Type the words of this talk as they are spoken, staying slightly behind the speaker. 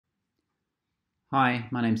Hi,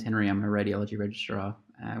 my name's Henry. I'm a radiology registrar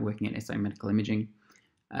working at SA Medical Imaging,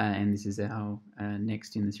 and this is our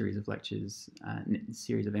next in the series of lectures,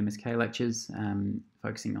 series of MSK lectures,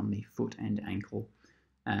 focusing on the foot and ankle.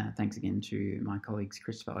 Thanks again to my colleagues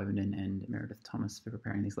Christopher Ovenden and Meredith Thomas for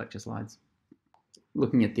preparing these lecture slides.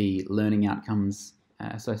 Looking at the learning outcomes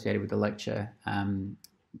associated with the lecture,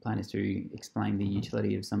 the plan is to explain the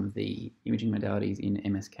utility of some of the imaging modalities in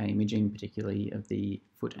MSK imaging, particularly of the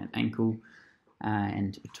foot and ankle,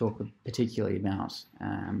 and talk particularly about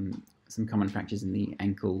some common fractures in the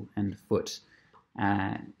ankle and foot,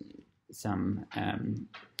 some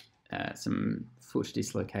foot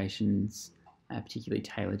dislocations, particularly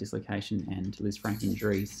talar dislocation and Lisfranc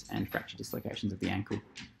injuries, and fracture dislocations of the ankle.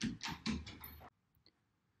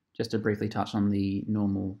 Just to briefly touch on the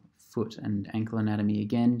normal foot and ankle anatomy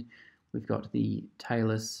again, we've got the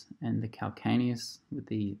talus and the calcaneus with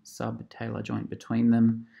the subtalar joint between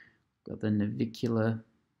them. Got the navicular,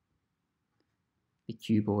 the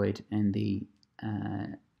cuboid, and the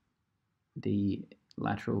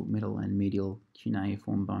lateral, middle, and medial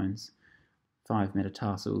cuneiform bones. 5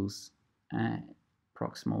 metatarsals,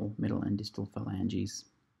 proximal, middle, and distal phalanges.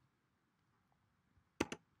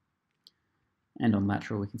 And on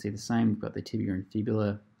lateral, we can see the same. We've got the tibia and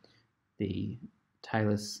fibula, the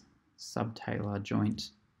talus, subtalar joint,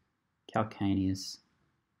 calcaneus,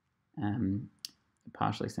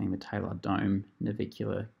 partially seeing the talar dome,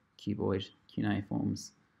 navicular, cuboid,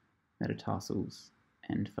 cuneiforms, metatarsals,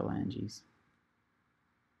 and phalanges.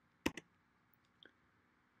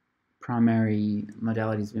 Primary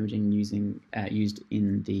modalities of imaging used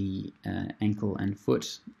in the ankle and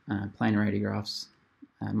foot, plain radiographs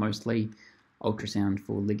mostly, ultrasound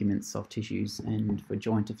for ligaments, soft tissues, and for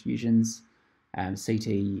joint effusions.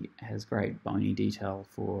 CT has great bony detail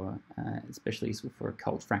for, especially useful for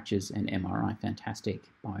occult fractures, and MRI fantastic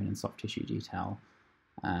bone and soft tissue detail,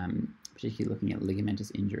 particularly looking at ligamentous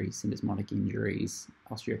injuries, syndesmotic injuries,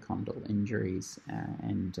 osteochondral injuries,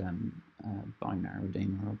 and bone marrow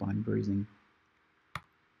edema or bone bruising.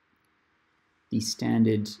 The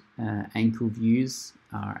standard ankle views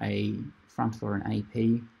are a frontal or an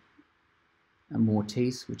AP, a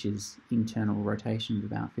mortise, which is internal rotation of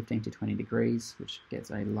about 15 to 20 degrees, which gets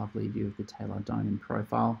a lovely view of the talar dome in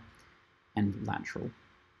profile, and lateral.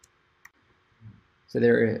 So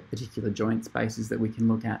there are particular joint spaces that we can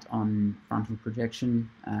look at on frontal projection.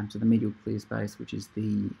 So the medial clear space, which is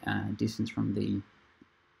the distance from the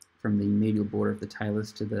medial border of the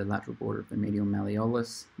talus to the lateral border of the medial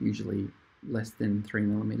malleolus, usually less than 3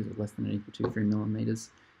 millimeters or less than or equal to 3 millimeters,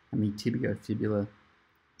 and the tibiofibular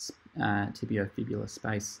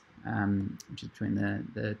space, which is between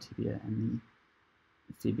the tibia and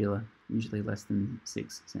the fibula, usually less than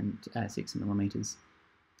 6 millimeters.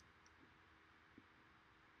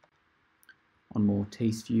 On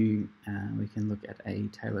mortise view, we can look at a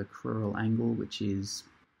talocrural angle, which is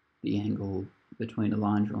the angle between a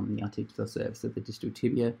line drawn on the articular surface of the distal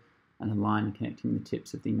tibia and a line connecting the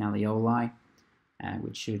tips of the malleoli,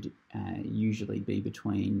 which should usually be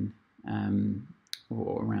between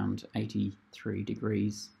or around 83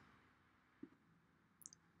 degrees.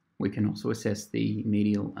 We can also assess the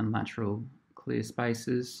medial and lateral clear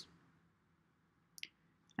spaces,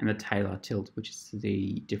 and the talar tilt, which is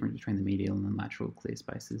the difference between the medial and the lateral clear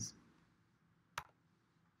spaces.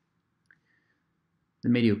 The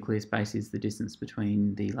medial clear space is the distance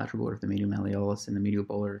between the lateral border of the medial malleolus and the medial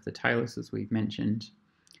border of the talus, as we've mentioned,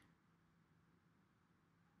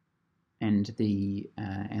 and the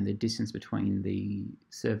distance between the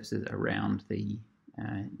surfaces around the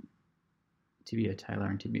tibio-talar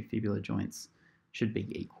and tibio-fibular joints should be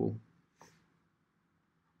equal.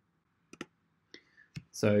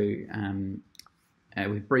 So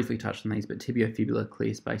we've briefly touched on these, but tibio-fibular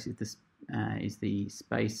clear space is the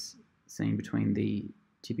space seen between the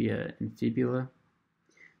tibia and fibula.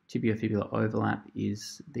 Tibio-fibular overlap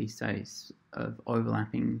is the space of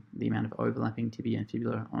overlapping, the amount of overlapping tibia and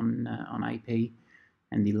fibula on AP,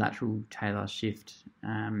 and the lateral talar shift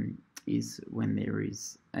is when there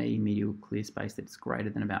is a medial clear space that's greater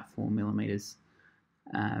than about 4 millimeters.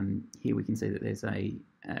 Here we can see that there's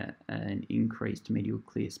an increased medial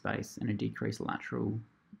clear space and a decreased lateral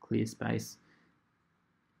clear space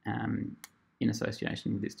in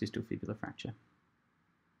association with this distal fibular fracture.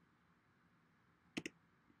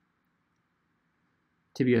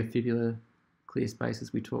 Tibiofibular clear space,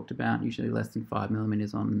 as we talked about, usually less than 5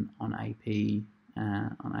 millimeters on AP view,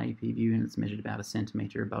 and it's measured about 1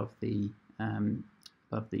 centimeter above the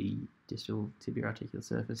distal tibial articular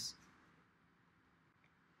surface.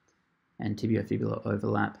 And tibiofibular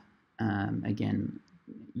overlap, again,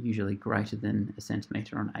 usually greater than 1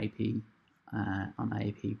 centimeter on AP on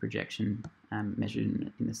AEP projection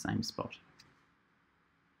measured in the same spot.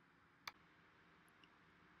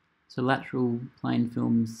 So lateral plain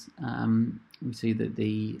films, we see that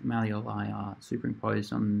the malleoli are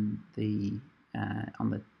superimposed on the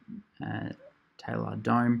talar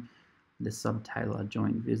dome, the subtalar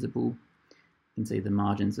joint visible. You can see the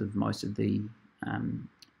margins of most of the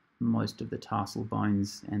tarsal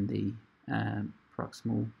bones and the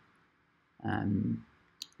proximal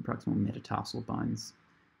metatarsal bones.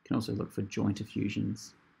 You can also look for joint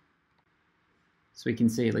effusions. So we can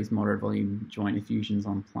see at least moderate volume joint effusions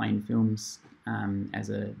on plain films as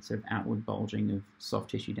a sort of outward bulging of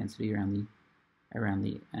soft tissue density around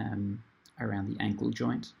the ankle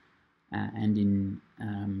joint, and in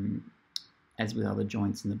as with other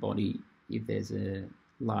joints in the body, if there's a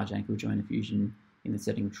large ankle joint effusion in the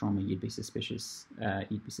setting of trauma, you'd be suspicious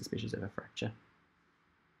of a fracture.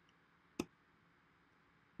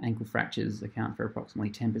 Ankle fractures account for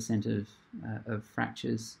approximately 10% of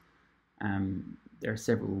fractures. There are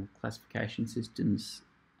several classification systems,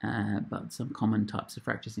 but some common types of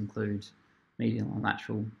fractures include medial and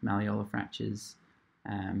lateral malleolar fractures,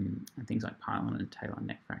 and things like pylon and talar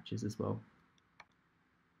neck fractures as well.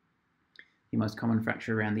 The most common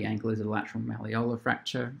fracture around the ankle is a lateral malleolar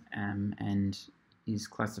fracture, and is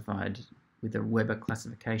classified with a Weber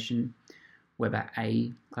classification. Weber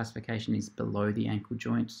A classification is below the ankle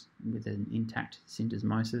joint with an intact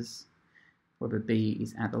syndesmosis. Weber B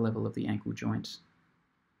is at the level of the ankle joint,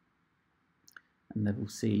 and level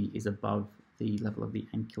C is above the level of the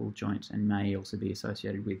ankle joint and may also be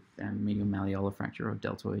associated with medial malleolar fracture or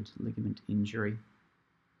deltoid ligament injury.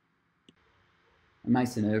 A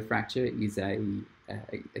Mason nerve fracture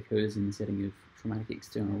occurs in the setting of traumatic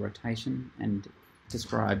external rotation and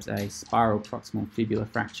describes a spiral proximal fibular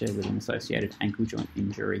fracture with an associated ankle joint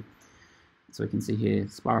injury. So we can see here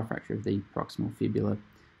spiral fracture of the proximal fibula,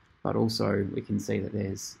 but also we can see that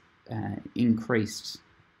there's increased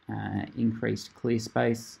clear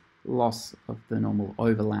space, loss of the normal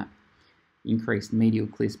overlap, increased medial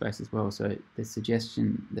clear space as well. So there's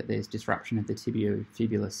suggestion that there's disruption of the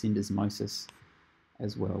tibiofibular syndesmosis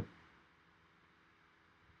as well.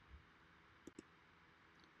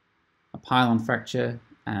 A pylon fracture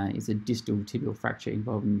is a distal tibial fracture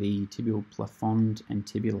involving the tibial plafond and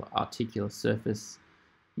tibial articular surface,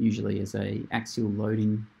 usually as a axial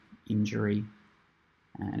loading injury,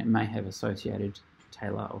 and it may have associated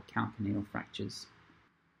talar or calcaneal fractures.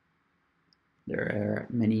 There are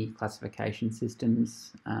many classification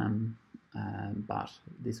systems, but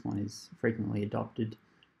this one is frequently adopted.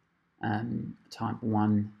 Type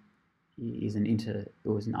 1 is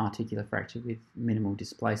an articular fracture with minimal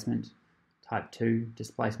displacement. Type 2,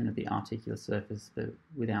 displacement of the articular surface but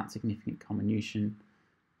without significant comminution.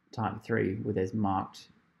 Type 3, where there's marked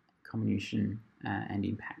comminution and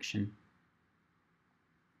impaction.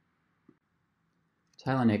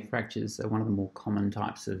 Talar neck fractures are one of the more common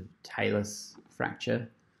types of talus fracture,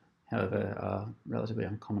 however are relatively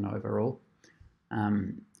uncommon overall.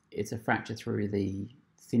 It's a fracture through the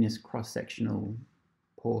thinnest cross-sectional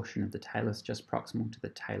portion of the talus just proximal to the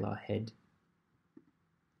talar head.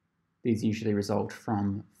 These usually result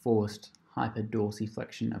from forced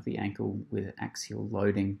hyperdorsiflexion of the ankle with axial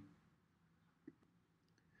loading.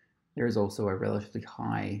 There is also a relatively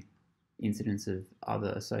high incidence of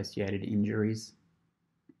other associated injuries.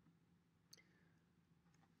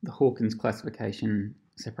 The Hawkins classification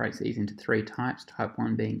separates these into three types, type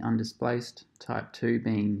 1 being undisplaced, type 2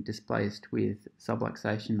 being displaced with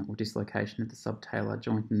subluxation or dislocation of the subtalar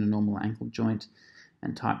joint and a normal ankle joint,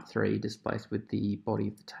 and type 3 displaced with the body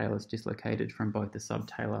of the talus dislocated from both the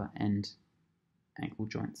subtalar and ankle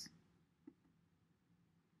joints.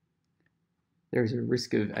 There is a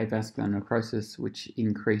risk of avascular necrosis which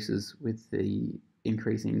increases with the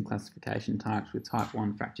increasing classification types, with type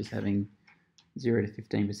 1 fractures having 0 to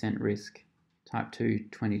 15% risk, type 2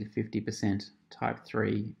 20 to 50%, type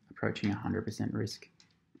 3 approaching 100% risk.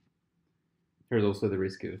 There is also the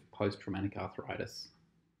risk of post-traumatic arthritis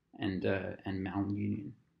and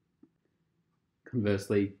malunion.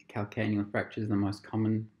 Conversely, calcaneal fractures are the most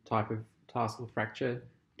common type of tarsal fracture,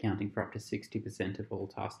 accounting for up to 60% of all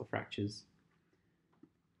tarsal fractures.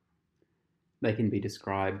 They can be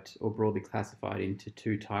described or broadly classified into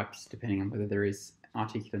two types depending on whether there is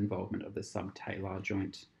articular involvement of the subtalar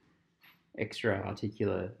joint.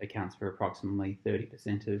 Extra-articular accounts for approximately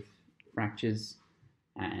 30% of fractures,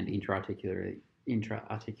 and intra-articular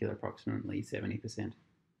approximately 70%.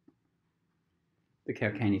 The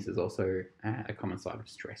calcaneus is also a common site of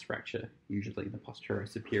stress fracture, usually in the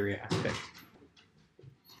posterior-superior aspect.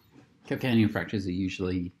 Calcaneal fractures are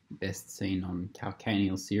usually best seen on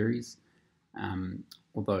calcaneal series,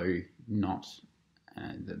 although not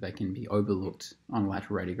that they can be overlooked on a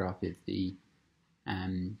lateral radiograph if the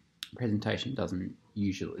presentation doesn't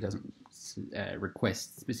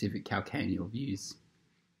request specific calcaneal views.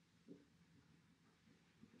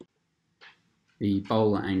 The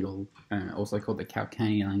Bowler angle, also called the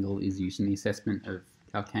calcaneal angle, is used in the assessment of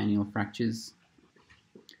calcaneal fractures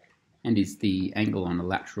and is the angle on a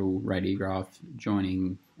lateral radiograph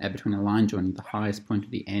joining between a line joining the highest point of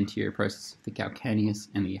the anterior process of the calcaneus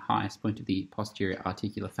and the highest point of the posterior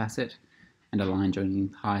articular facet, and a line joining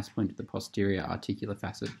the highest point of the posterior articular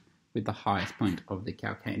facet with the highest point of the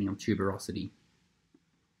calcaneal tuberosity.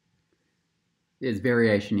 There's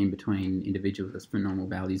variation in between individuals as for normal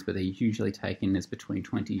values, but they're usually taken as between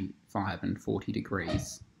 25 and 40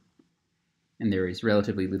 degrees. And there is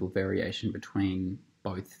relatively little variation between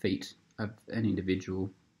both feet of an individual.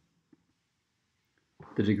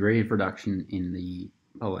 The degree of reduction in the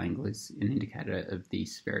Bowler angle is an indicator of the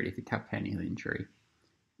severity of the calcaneal injury,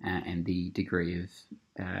 and the degree of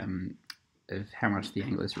how much the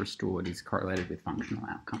angle is restored is correlated with functional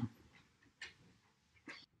outcome.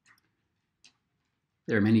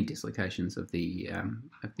 There are many dislocations of the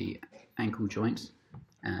ankle joint,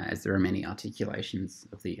 as there are many articulations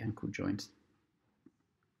of the ankle joint.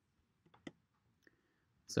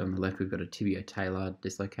 So on the left, we've got a tibio-talar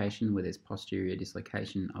dislocation where there's posterior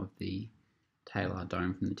dislocation of the talar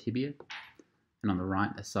dome from the tibia. And on the right,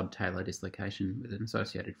 a subtalar dislocation with an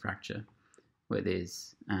associated fracture where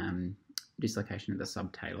there's dislocation of the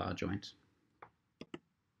subtalar joint.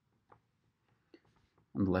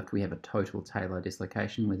 On the left, we have a total talar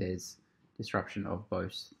dislocation where there's disruption of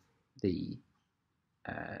both the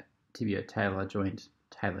tibio-talar joint,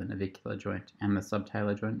 talar-navicular joint, and the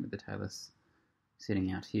subtalar joint with the talus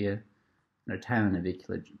sitting out here, and a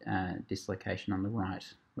talar-navicular dislocation on the right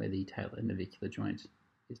where the talar-navicular joint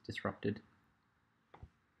is disrupted.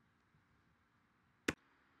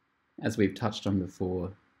 As we've touched on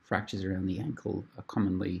before, fractures around the ankle are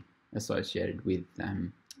commonly associated with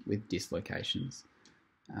dislocations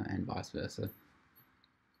and vice versa.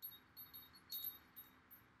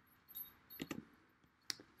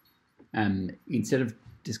 Instead of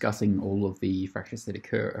discussing all of the fractures that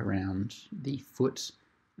occur around the foot,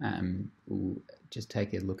 we'll just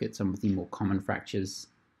take a look at some of the more common fractures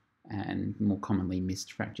and more commonly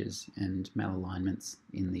missed fractures and malalignments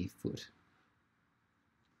in the foot.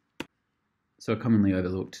 So a commonly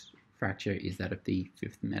overlooked fracture is that of the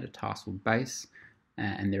fifth metatarsal base,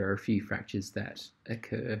 and there are a few fractures that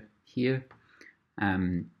occur here.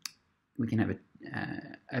 We can have a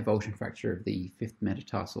avulsion fracture of the fifth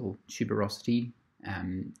metatarsal tuberosity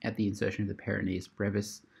at the insertion of the peroneus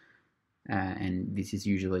brevis, and this is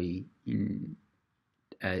usually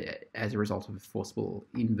as a result of a forcible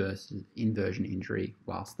inversion injury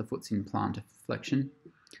whilst the foot's in plantar flexion.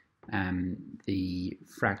 The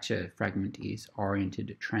fracture fragment is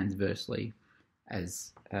oriented transversely,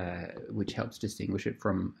 which helps distinguish it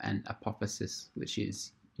from an apophysis, which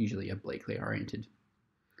is usually obliquely oriented.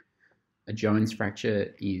 A Jones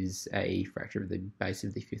fracture is a fracture of the base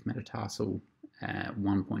of the fifth metatarsal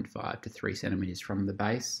 1.5 to 3 centimeters from the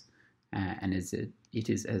base, and it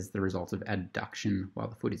is as the result of adduction while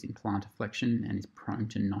the foot is in plantar flexion and is prone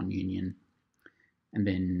to non-union. And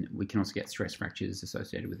then we can also get stress fractures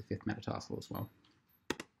associated with the fifth metatarsal as well.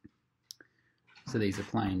 So these are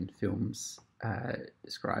plain films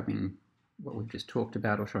describing what we've just talked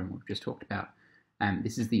about, or showing what we've just talked about.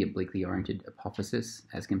 This is the obliquely oriented apophysis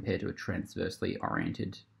as compared to a transversely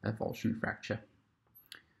oriented avulsion fracture.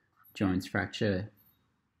 Jones fracture,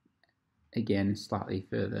 again, slightly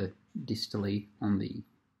further distally on the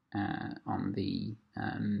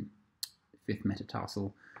fifth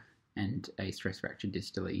metatarsal, and a stress fracture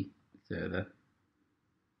distally further.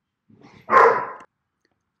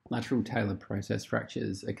 Lateral talar process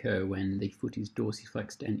fractures occur when the foot is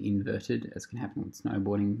dorsiflexed and inverted, as can happen with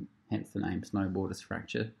snowboarding, hence the name snowboarder's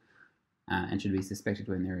fracture, and should be suspected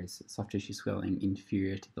when there is soft tissue swelling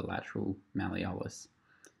inferior to the lateral malleolus.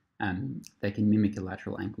 They can mimic a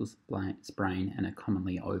lateral ankle sprain and are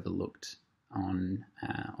commonly overlooked on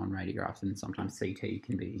radiographs, and sometimes CT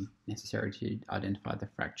can be necessary to identify the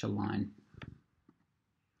fracture line.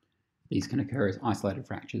 These can occur as isolated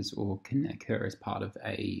fractures or can occur as part of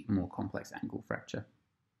a more complex ankle fracture.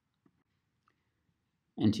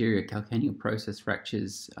 Anterior calcaneal process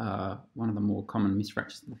fractures are one of the more common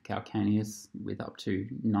misfractures of the calcaneus, with up to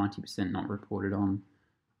 90% not reported on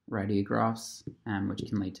radiographs, which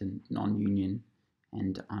can lead to non-union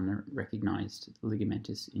and unrecognised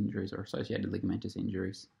ligamentous injuries or associated ligamentous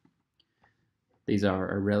injuries. These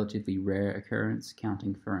are a relatively rare occurrence,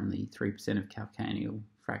 accounting for only 3% of calcaneal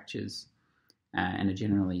fractures, and are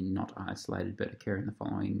generally not isolated but occur in the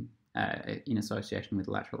following in association with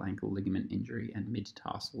lateral ankle ligament injury and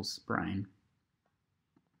metatarsal sprain.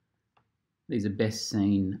 These are best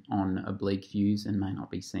seen on oblique views and may not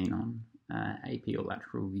be seen on AP or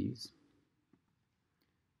lateral views.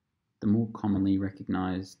 The more commonly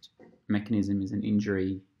recognised mechanism is an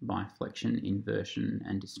injury by flexion, inversion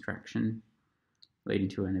and distraction, leading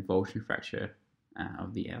to an avulsion fracture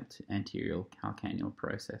of the anterior calcaneal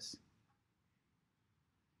process.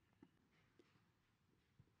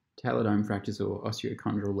 Talar dome fractures or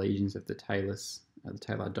osteochondral lesions of the talus, the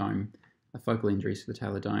talar dome, are focal injuries to the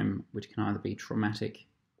talar dome, which can either be traumatic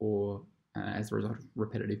or as a result of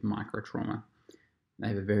repetitive microtrauma. They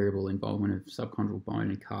have a variable involvement of subchondral bone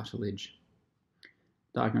and cartilage.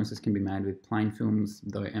 Diagnosis can be made with plain films,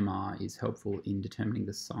 though MR is helpful in determining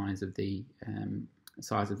the size of the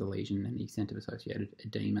lesion and the extent of associated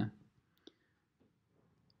edema.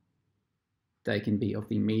 They can be of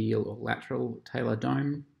the medial or lateral talar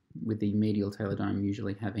dome, with the medial talar dome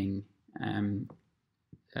usually having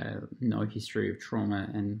no history of trauma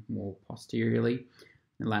and more posteriorly.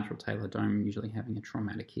 The lateral talar dome usually having a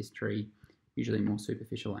traumatic history, usually more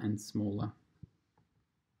superficial and smaller.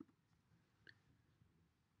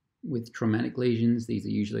 With traumatic lesions, these are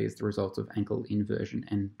usually as the result of ankle inversion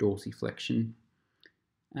and dorsiflexion.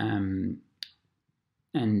 And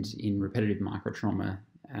in repetitive microtrauma,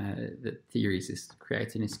 the theory is this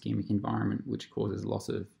creates an ischemic environment which causes loss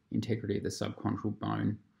of integrity of the subchondral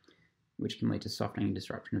bone, which can lead to softening and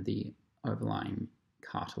disruption of the overlying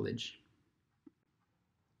cartilage.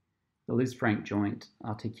 The Lisfranc joint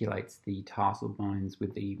articulates the tarsal bones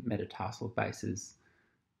with the metatarsal bases,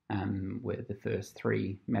 where the first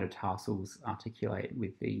three metatarsals articulate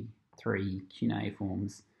with the three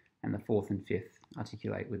cuneiforms, and the fourth and fifth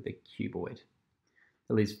articulate with the cuboid.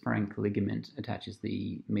 The Lisfranc ligament attaches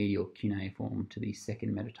the medial cuneiform to the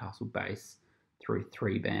second metatarsal base through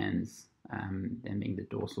three bands, them being the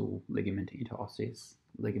dorsal ligament, interosseous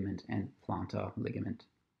ligament, and plantar ligament.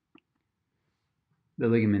 The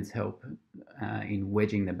ligaments help in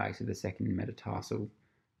wedging the base of the second metatarsal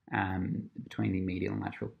between the medial and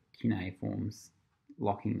lateral cuneiforms,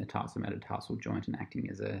 locking the tarsometatarsal joint and acting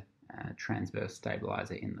as a transverse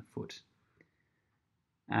stabilizer in the foot.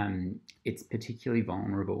 It's particularly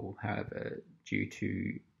vulnerable, however, due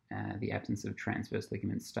to the absence of transverse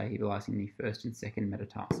ligaments stabilizing the first and second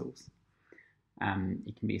metatarsals.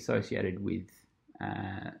 It can be associated with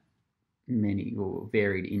many or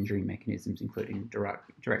varied injury mechanisms, including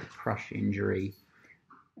direct crush injury,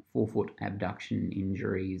 forefoot abduction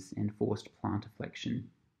injuries, and forced plantar flexion.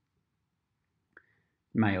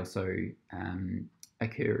 May also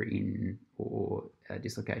occur in, or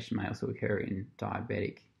dislocation may also occur in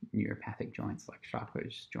diabetic neuropathic joints like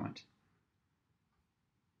Charcot's joint.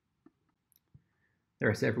 There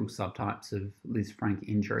are several subtypes of Lisfranc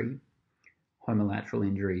injury. Homolateral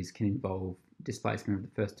injuries can involve displacement of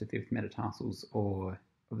the first to fifth metatarsals or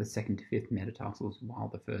of the second to fifth metatarsals while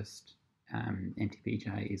the first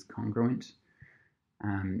MTPJ is congruent.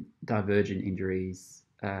 Divergent injuries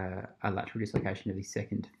are lateral dislocation of the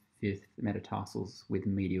second to fifth metatarsals with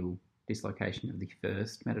medial dislocation of the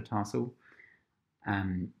first metatarsal,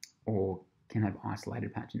 or can have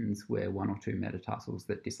isolated patterns where one or two metatarsals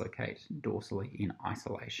that dislocate dorsally in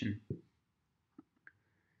isolation.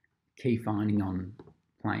 Key finding on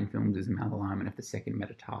plain films is malalignment of the second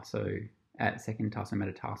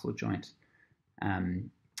tarsometatarsal joint,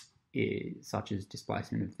 such as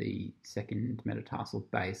displacement of the second metatarsal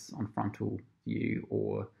base on frontal view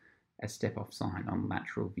or a step-off sign on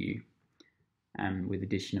lateral view, with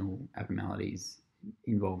additional abnormalities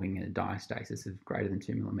involving a diastasis of greater than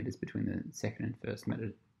 2 millimeters between the second and first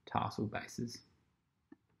metatarsal bases.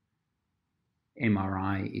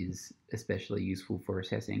 MRI is especially useful for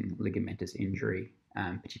assessing ligamentous injury,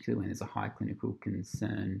 particularly when there's a high clinical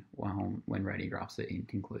concern when radiographs are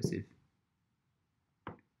inconclusive.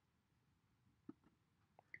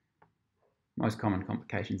 Most common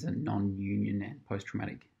complications are non-union and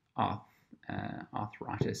post-traumatic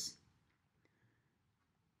arthritis.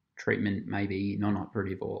 Treatment may be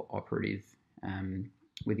non-operative or operative,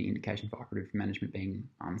 with the indication for operative management being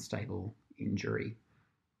unstable injury.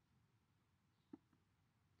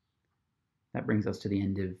 That brings us to the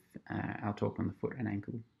end of our talk on the foot and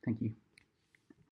ankle. Thank you.